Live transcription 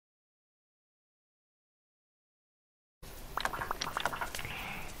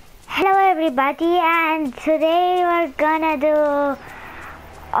Hello everybody, and today we're gonna do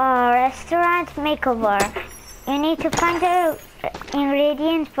a restaurant makeover. You need to find the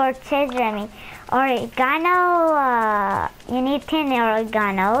ingredients for sesame. Oregano, you need 10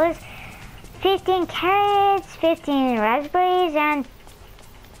 oreganos, 15 carrots, 15 raspberries, and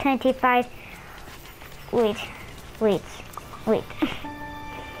 25 wheat.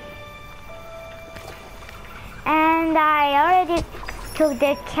 And I already took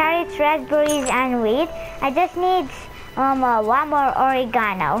the carrots, raspberries, and wheat. I just need one more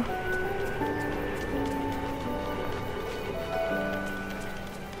oregano.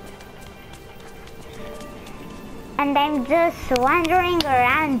 And I'm just wandering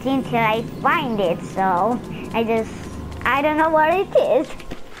around until I find it, so I don't know what it is.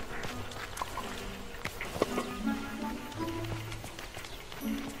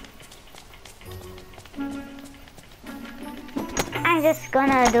 I'm just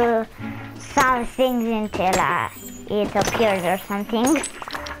gonna do some things until it appears or something.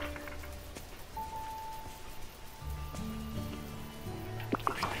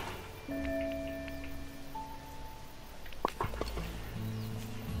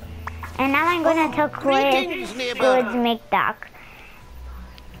 And now I'm gonna talk with Squid McDuck.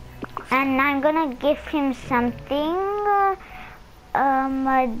 And I'm gonna give him something.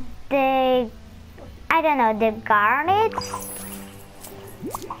 I don't know, the garnets.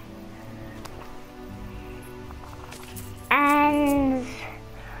 And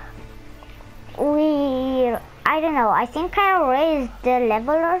I don't know, I think I raised the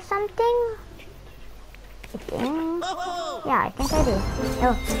level or something. Yeah, I think I did.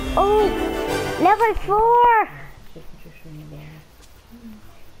 Oh, level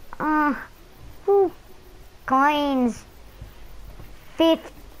 4! Coins.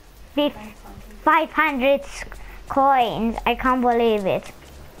 500 coins. I can't believe it.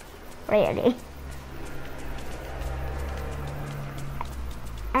 Really.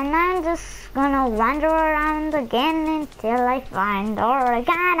 And I'm just gonna wander around again until I find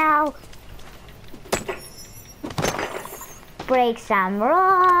oregano. Break some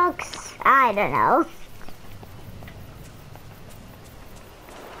rocks. I don't know.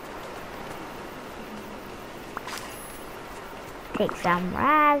 Take some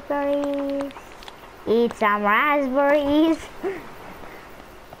raspberries. Eat some raspberries.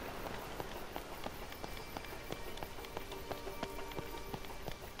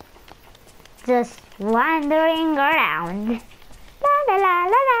 Just wandering around. La la la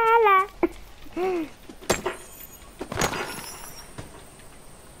la la la.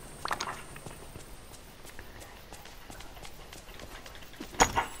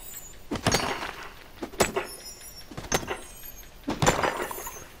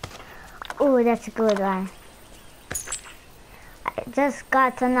 Oh, that's a good one. I just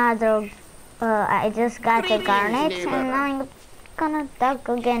got another. I just got a garnet, and I'm gonna talk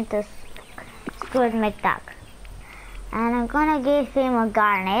again to Squid McDuck. And I'm gonna give him a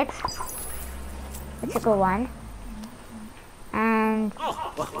garnet. It's a good one. And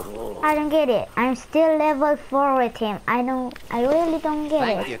I don't get it. I'm still level 4 with him. I really don't get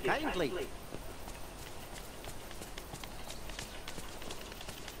it. Thank you kindly.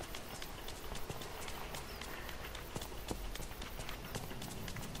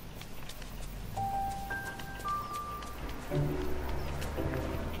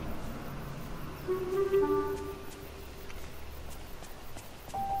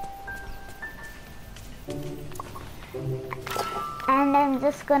 And I'm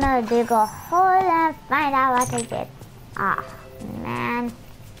just gonna dig a hole and find out what I get. Ah, man.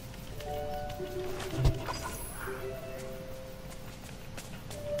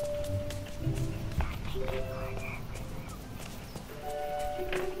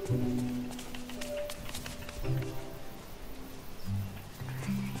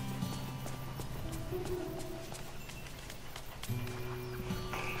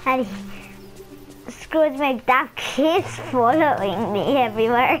 And Scrooge McDuck is following me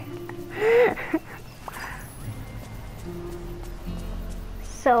everywhere.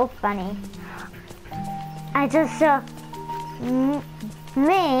 So funny. I just saw me,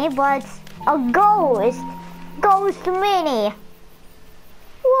 but a ghost. Ghost Minnie.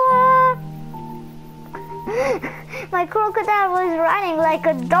 What? My crocodile was running like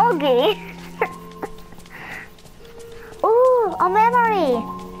a doggy. Ooh, a memory.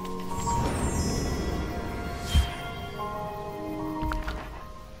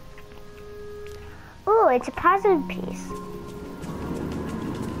 Ooh, it's a puzzle piece.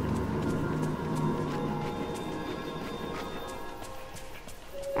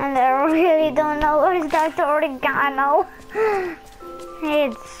 And I really don't know where's that oregano.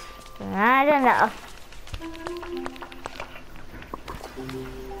 It's I don't know.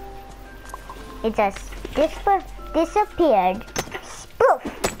 It just disappeared. Spoof!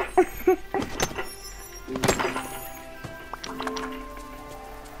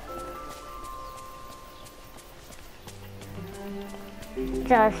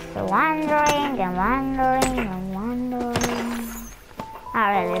 Just wandering and wandering and wandering.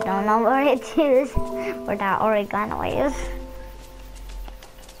 I really don't know where it is, where that oregano is.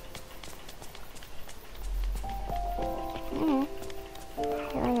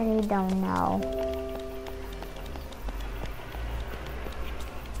 I really don't know.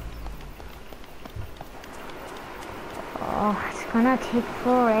 Oh, it's gonna take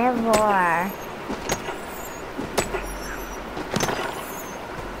forever.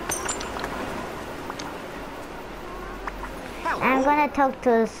 I'm gonna talk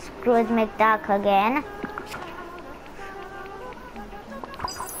to Scrooge McDuck again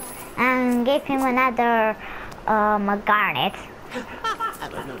and give him another garnet.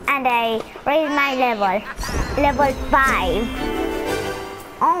 And I raise my level 5.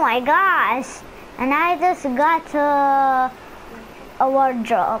 Oh my gosh! And I just got a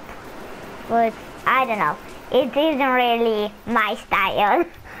wardrobe, but I don't know. It isn't really my style.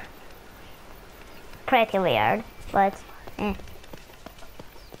 Pretty weird, but eh.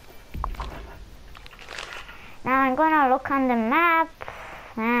 Now I'm gonna look on the map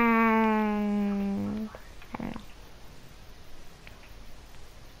and I don't know.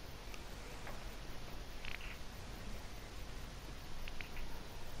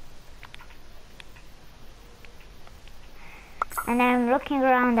 And I'm looking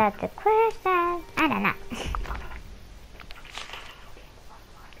around at the question. I don't know.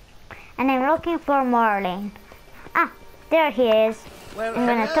 And I'm looking for Merlin. Ah, there he is. Well, I'm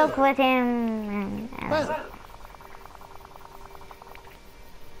gonna talk with him.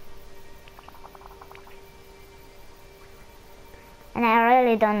 And I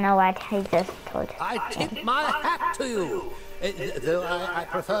really don't know what he just told. I tip my hat to you, though I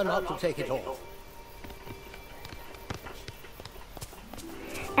prefer not to take it off.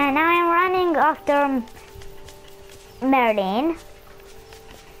 And now I'm running after Merlin.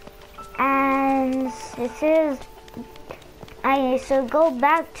 And this is... I should go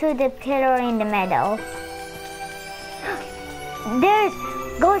back to the pillar in the middle. There's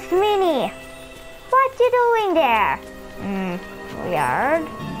Ghost Minnie! What you doing there? Weird.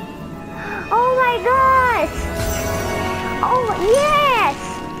 Oh my gosh! Oh yes!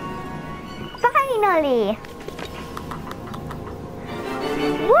 Finally!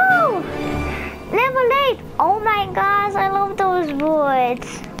 Woo! Level 8! Oh my gosh, I love those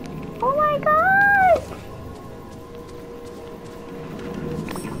boots! Oh my gosh!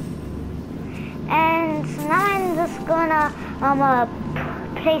 And now I'm just gonna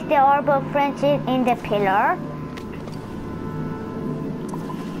place the orb of friendship in the pillar.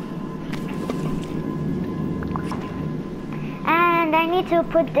 And I need to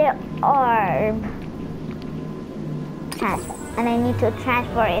put the orb. And I need to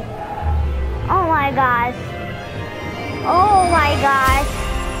transfer it. Oh my gosh. Oh my gosh.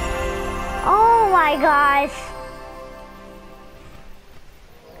 Oh my gosh.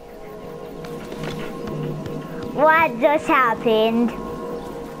 What just happened?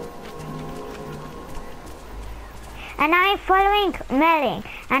 And I'm following Merlin.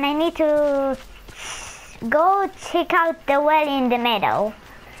 And I need to go check out the well in the meadow.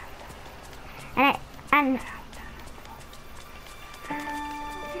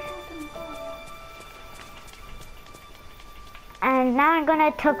 And now I'm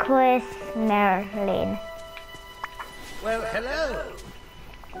gonna talk with Merlin. Well, hello.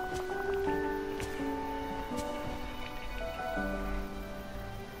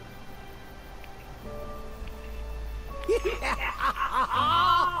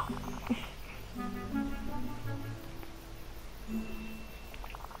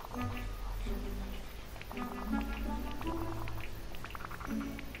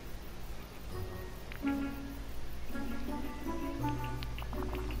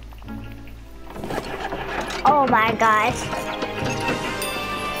 Oh my gosh.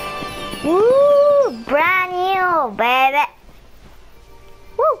 Woo! Brand new, baby.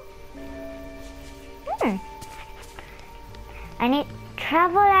 Woo! I need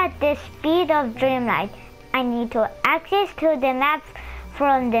travel at the speed of Dreamlight. I need to access to the map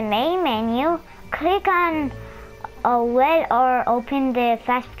from the main menu. Click on a well or open the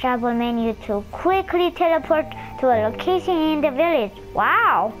fast travel menu to quickly teleport to a location in the village.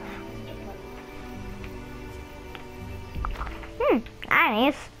 Wow!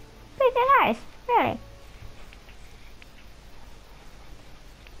 Nice. Pretty nice, really.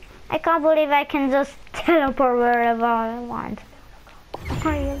 I can't believe I can just teleport wherever I want.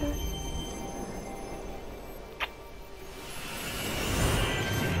 Really?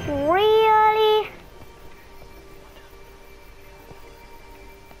 Really?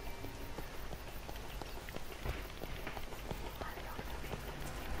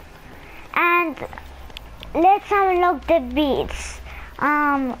 And let's unlock the beats.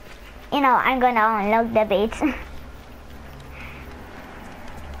 You know, I'm gonna unlock the beats.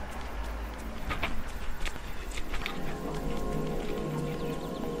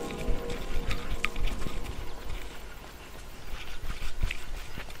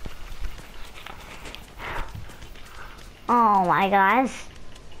 Oh my gosh.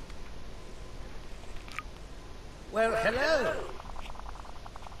 Well, hello.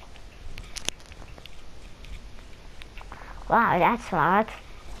 Wow, that's smart.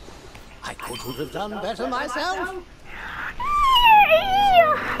 I couldn't have done better myself.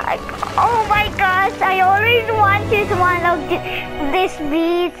 Oh my gosh, I always wanted to unlock this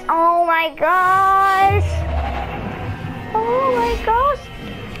beat. Oh my gosh. Oh my gosh.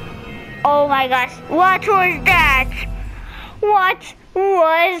 Oh my gosh, what was that? What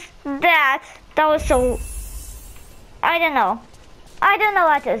was that? That was so... I don't know. I don't know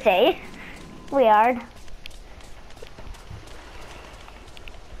what to say. Weird.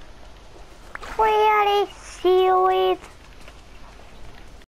 Really? See it?